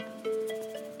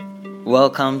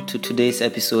Welcome to today's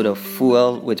episode of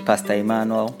Fuel with Pastor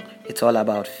Emmanuel. It's all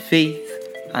about faith,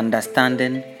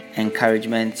 understanding,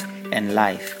 encouragement, and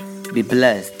life. Be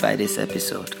blessed by this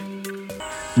episode.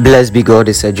 Blessed be God.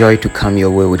 It's a joy to come your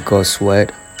way with God's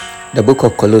word. The book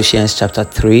of Colossians chapter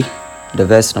 3, the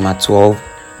verse number 12.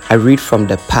 I read from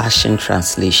the Passion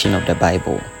Translation of the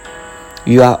Bible.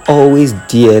 You are always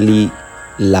dearly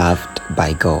loved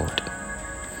by God.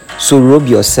 So robe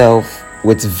yourself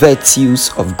with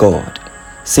virtues of God,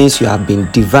 since you have been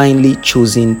divinely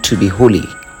chosen to be holy.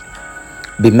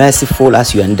 Be merciful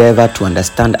as you endeavor to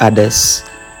understand others,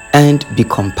 and be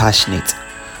compassionate,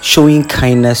 showing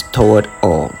kindness toward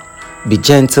all. Be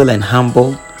gentle and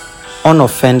humble,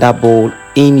 unoffendable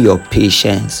in your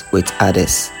patience with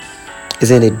others.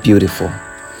 Isn't it beautiful?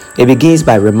 It begins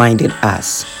by reminding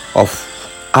us of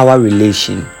our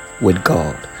relation with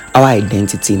God, our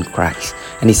identity in Christ.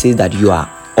 And it says that you are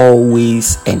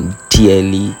always and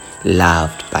dearly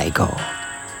loved by God.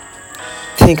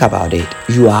 Think about it.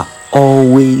 You are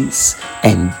always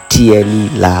and dearly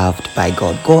loved by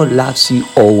God. God loves you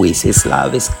always. His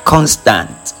love is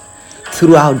constant.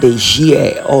 Throughout the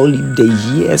year, all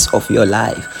the years of your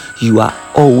life, you are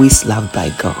always loved by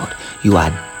God. You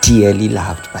are dearly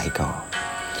loved by God.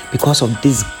 Because of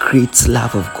this great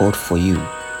love of God for you,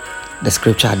 the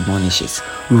scripture admonishes,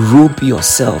 robe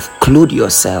yourself, clothe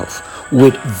yourself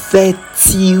with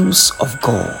virtues of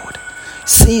God.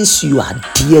 Since you are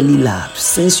dearly loved,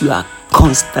 since you are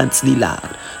constantly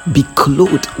loved, be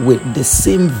clothed with the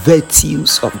same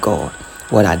virtues of God.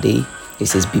 What are they? It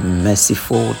says, be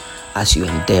merciful as you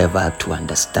endeavor to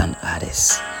understand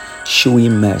others.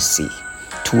 Showing mercy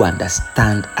to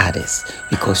understand others,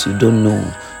 because you don't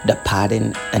know the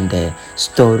pattern and the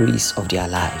stories of their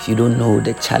life. You don't know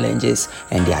the challenges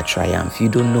and their triumph. You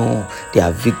don't know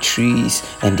their victories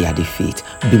and their defeat.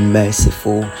 Be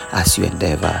merciful as you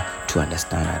endeavor to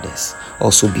understand others.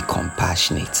 Also be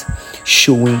compassionate,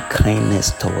 showing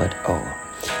kindness toward all.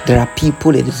 There are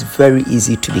people, it is very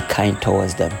easy to be kind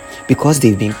towards them because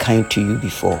they've been kind to you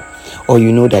before, or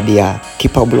you know that they are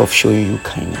capable of showing you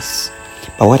kindness.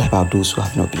 But what about those who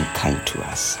have not been kind to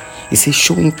us? It says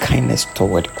showing kindness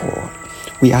toward all.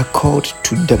 We are called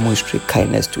to demonstrate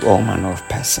kindness to all manner of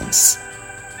persons.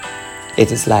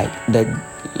 It is like the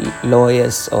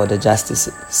lawyers or the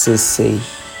justices say,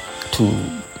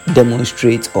 to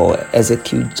demonstrate or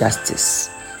execute justice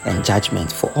and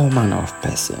judgment for all manner of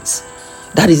persons.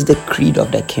 That is the creed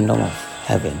of the kingdom of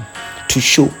heaven, to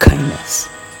show kindness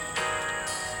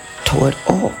toward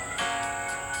all.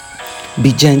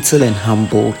 Be gentle and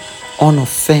humble,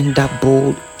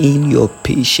 unoffendable in your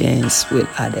patience with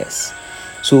others.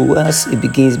 So as it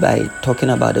begins by talking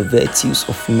about the virtues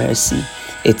of mercy,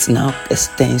 it now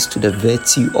extends to the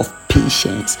virtue of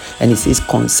patience. And it says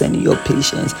concerning your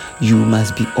patience, you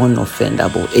must be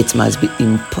unoffendable. It must be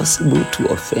impossible to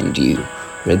offend you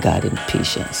regarding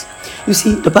patience. You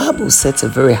see, the Bible sets a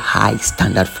very high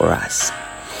standard for us.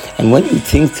 And when you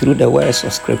think through the words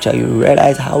of scripture, you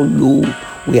realize how low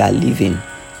we are living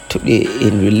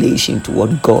in relation to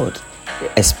what God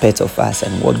expects of us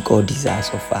and what God desires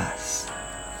of us.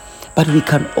 But we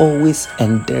can always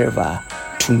endeavor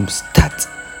to start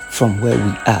from where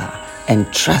we are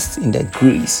and trust in the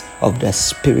grace of the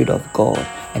Spirit of God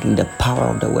and in the power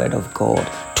of the Word of God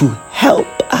to help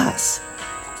us.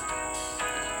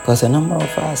 Because a number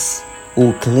of us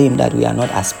will claim that we are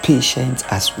not as patient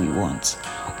as we want.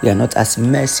 We are not as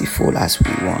merciful as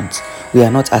we want. We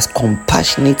are not as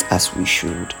compassionate as we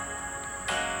should.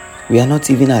 We are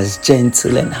not even as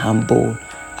gentle and humble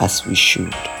as we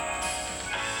should.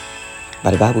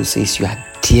 But the Bible says you are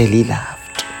dearly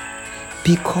loved.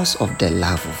 Because of the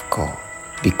love of God,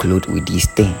 be clothed with these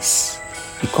things.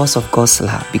 Because of God's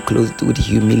love, be clothed with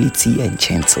humility and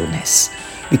gentleness.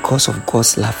 Because of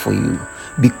God's love for you,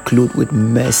 be clothed with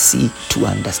mercy to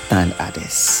understand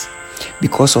others.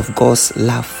 Because of God's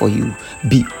love for you,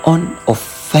 be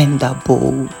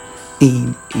unoffendable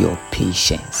in your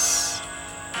patience.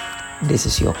 This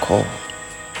is your call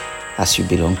as you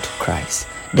belong to Christ.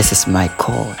 This is my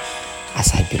call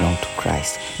as I belong to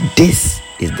Christ. This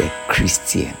is the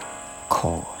Christian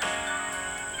call.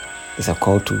 It's a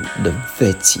call to the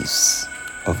virtues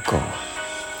of God.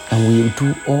 And we will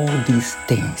do all these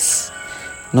things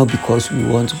not because we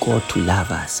want God to love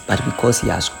us, but because He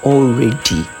has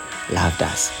already loved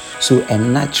us. So a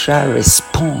natural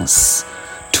response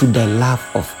to the love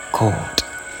of God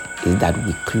is that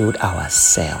we clothe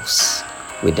ourselves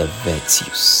with the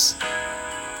virtues.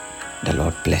 The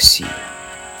Lord bless you.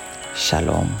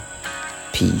 Shalom,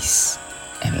 peace,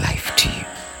 and life to you.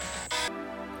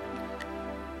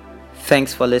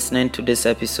 Thanks for listening to this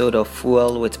episode of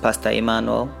Fuel with Pastor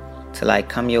Emmanuel. Till I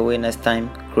come your way next time,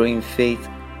 grow in faith,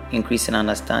 increase in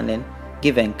understanding,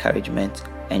 give encouragement,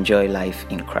 enjoy life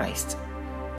in Christ.